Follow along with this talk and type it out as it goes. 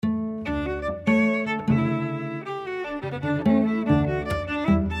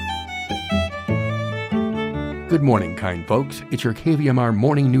Good morning, kind folks. It's your KVMR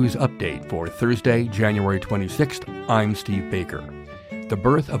Morning News Update for Thursday, January 26th. I'm Steve Baker. The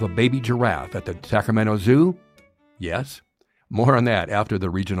birth of a baby giraffe at the Sacramento Zoo? Yes. More on that after the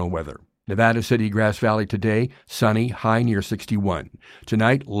regional weather. Nevada City, Grass Valley today, sunny, high near 61.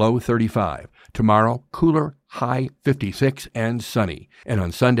 Tonight, low 35. Tomorrow, cooler, high 56 and sunny. And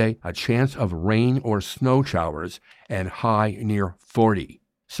on Sunday, a chance of rain or snow showers and high near 40.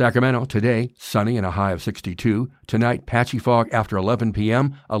 Sacramento today, sunny and a high of 62. Tonight, patchy fog after 11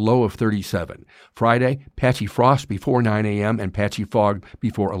 p.m., a low of 37. Friday, patchy frost before 9 a.m. and patchy fog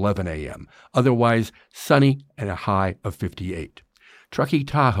before 11 a.m. Otherwise, sunny and a high of 58. Truckee,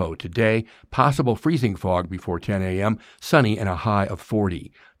 Tahoe today, possible freezing fog before 10 a.m., sunny and a high of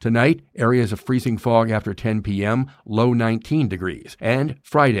 40. Tonight, areas of freezing fog after 10 p.m., low 19 degrees. And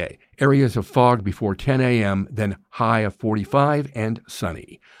Friday, areas of fog before 10 a.m., then high of 45 and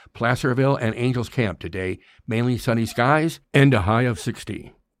sunny. Placerville and Angels Camp today, mainly sunny skies and a high of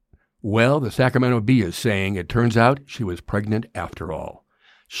 60. Well, the Sacramento Bee is saying it turns out she was pregnant after all.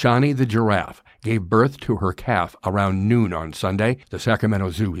 Shawnee the giraffe gave birth to her calf around noon on Sunday, the Sacramento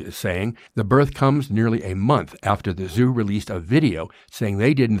Zoo is saying. The birth comes nearly a month after the zoo released a video saying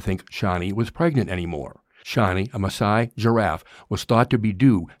they didn't think Shawnee was pregnant anymore. Shawnee, a Maasai giraffe, was thought to be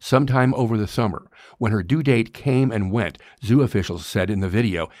due sometime over the summer. When her due date came and went, zoo officials said in the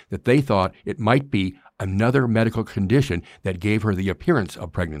video that they thought it might be another medical condition that gave her the appearance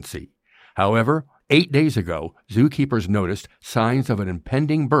of pregnancy. However, 8 days ago, zookeepers noticed signs of an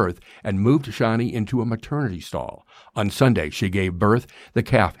impending birth and moved Shawnee into a maternity stall. On Sunday, she gave birth. The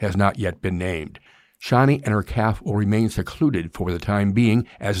calf has not yet been named. Shawnee and her calf will remain secluded for the time being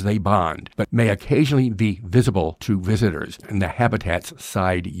as they bond, but may occasionally be visible to visitors in the habitat's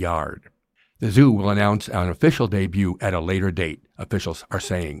side yard. The zoo will announce an official debut at a later date, officials are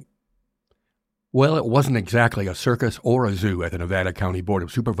saying. Well, it wasn't exactly a circus or a zoo at the Nevada County Board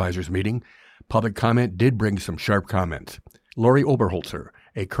of Supervisors meeting. Public comment did bring some sharp comments. Lori Oberholzer,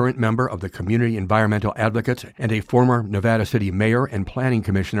 a current member of the Community Environmental Advocates and a former Nevada City mayor and planning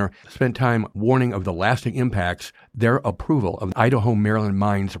commissioner, spent time warning of the lasting impacts their approval of Idaho Maryland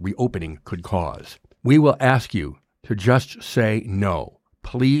mines reopening could cause. We will ask you to just say no.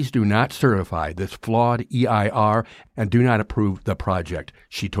 Please do not certify this flawed EIR and do not approve the project,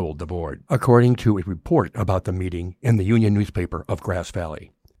 she told the board, according to a report about the meeting in the Union newspaper of Grass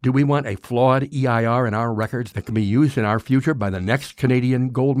Valley. Do we want a flawed EIR in our records that can be used in our future by the next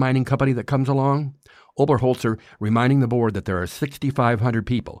Canadian gold mining company that comes along? Oberholzer reminding the board that there are 6,500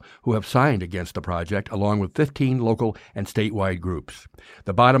 people who have signed against the project, along with 15 local and statewide groups.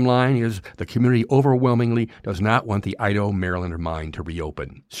 The bottom line is the community overwhelmingly does not want the Idaho Maryland mine to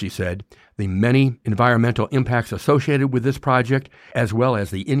reopen, she said. The many environmental impacts associated with this project, as well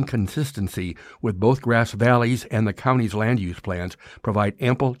as the inconsistency with both Grass Valley's and the county's land use plans, provide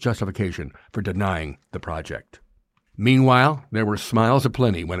ample justification for denying the project. Meanwhile, there were smiles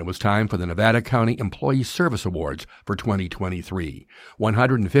aplenty when it was time for the Nevada County Employee Service Awards for 2023.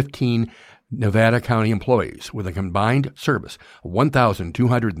 115 Nevada County employees with a combined service of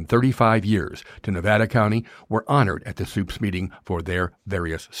 1,235 years to Nevada County were honored at the SOUPS meeting for their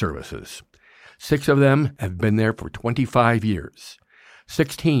various services. 6 of them have been there for 25 years.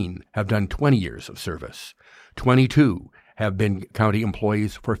 16 have done 20 years of service. 22 have been county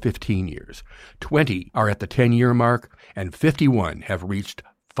employees for 15 years. 20 are at the 10-year mark, and 51 have reached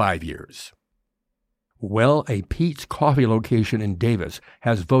 5 years. Well, a Pete's Coffee location in Davis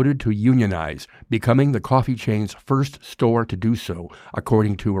has voted to unionize, becoming the coffee chain's first store to do so,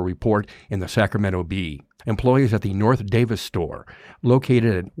 according to a report in the Sacramento Bee. Employees at the North Davis store,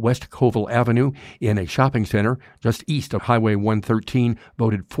 located at West Colville Avenue in a shopping center just east of Highway 113,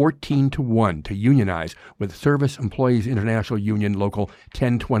 voted 14-1 to unionize with Service Employees International Union Local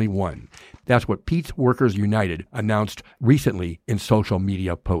 1021. That's what Pete's Workers United announced recently in social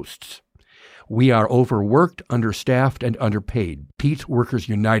media posts. We are overworked, understaffed, and underpaid, Pete's Workers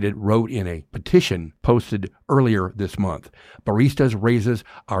United wrote in a petition posted earlier this month. Baristas' raises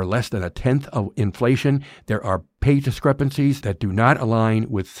are less than 1/10 of inflation. There are pay discrepancies that do not align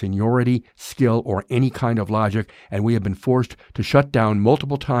with seniority, skill, or any kind of logic, and we have been forced to shut down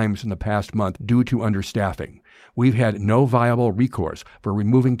multiple times in the past month due to understaffing. We've had no viable recourse for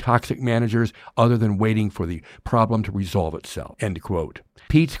removing toxic managers other than waiting for the problem to resolve itself, end quote.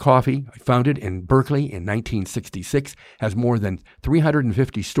 Pete's Coffee, founded in Berkeley in 1966, has more than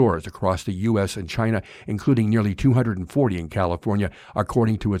 350 stores across the U.S. and China, including nearly 240 in California,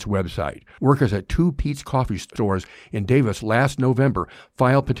 according to its website. Workers at 2 Pete's Coffee stores in Davis last November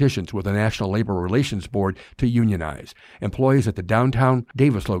filed petitions with the National Labor Relations Board to unionize. Employees at the downtown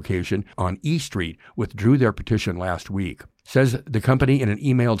Davis location on E Street withdrew their petition petition last week. Says the company in an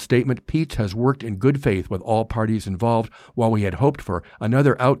emailed statement, Pete's has worked in good faith with all parties involved. While we had hoped for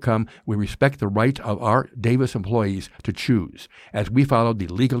another outcome, we respect the right of our Davis employees to choose. As we followed the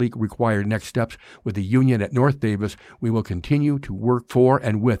legally required next steps with the union at North Davis, we will continue to work for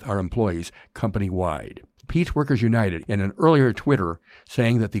and with our employees company-wide. Pete's Workers United in an earlier Twitter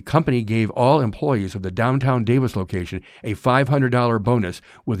saying that the company gave all employees of the downtown Davis location a $500 bonus,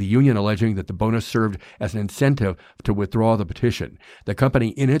 with the union alleging that the bonus served as an incentive to withdraw the petition. The company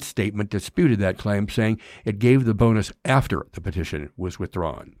in its statement disputed that claim, saying it gave the bonus after the petition was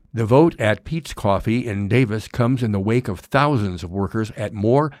withdrawn. The vote at Pete's Coffee in Davis comes in the wake of thousands of workers at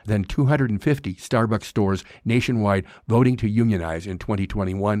more than 250 Starbucks stores nationwide voting to unionize in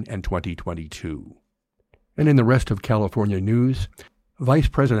 2021 and 2022. And in the rest of California news, Vice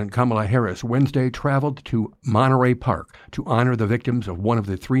President Kamala Harris Wednesday traveled to Monterey Park to honor the victims of one of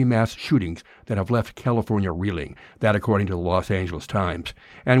the 3 mass shootings that have left California reeling, that according to the Los Angeles Times.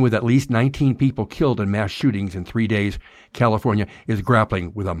 And with at least 19 people killed in mass shootings in 3 days, California is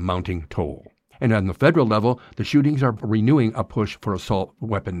grappling with a mounting toll. And on the federal level, the shootings are renewing a push for assault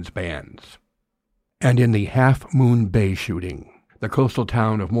weapons bans. And in the Half Moon Bay shooting, the coastal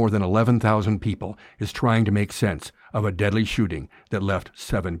town of more than 11,000 people is trying to make sense of a deadly shooting that left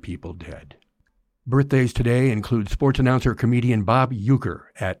 7 people dead. Birthdays today include sports announcer comedian Bob Uecker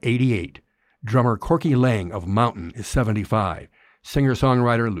at 88. Drummer Corky Lang of Mountain is 75.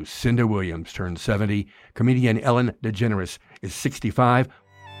 Singer-songwriter Lucinda Williams turns 70. Comedian Ellen DeGeneres is 65.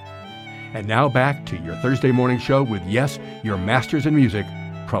 And now back to your Thursday morning show with, yes, your masters in music,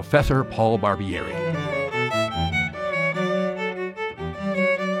 Professor Paul Barbieri.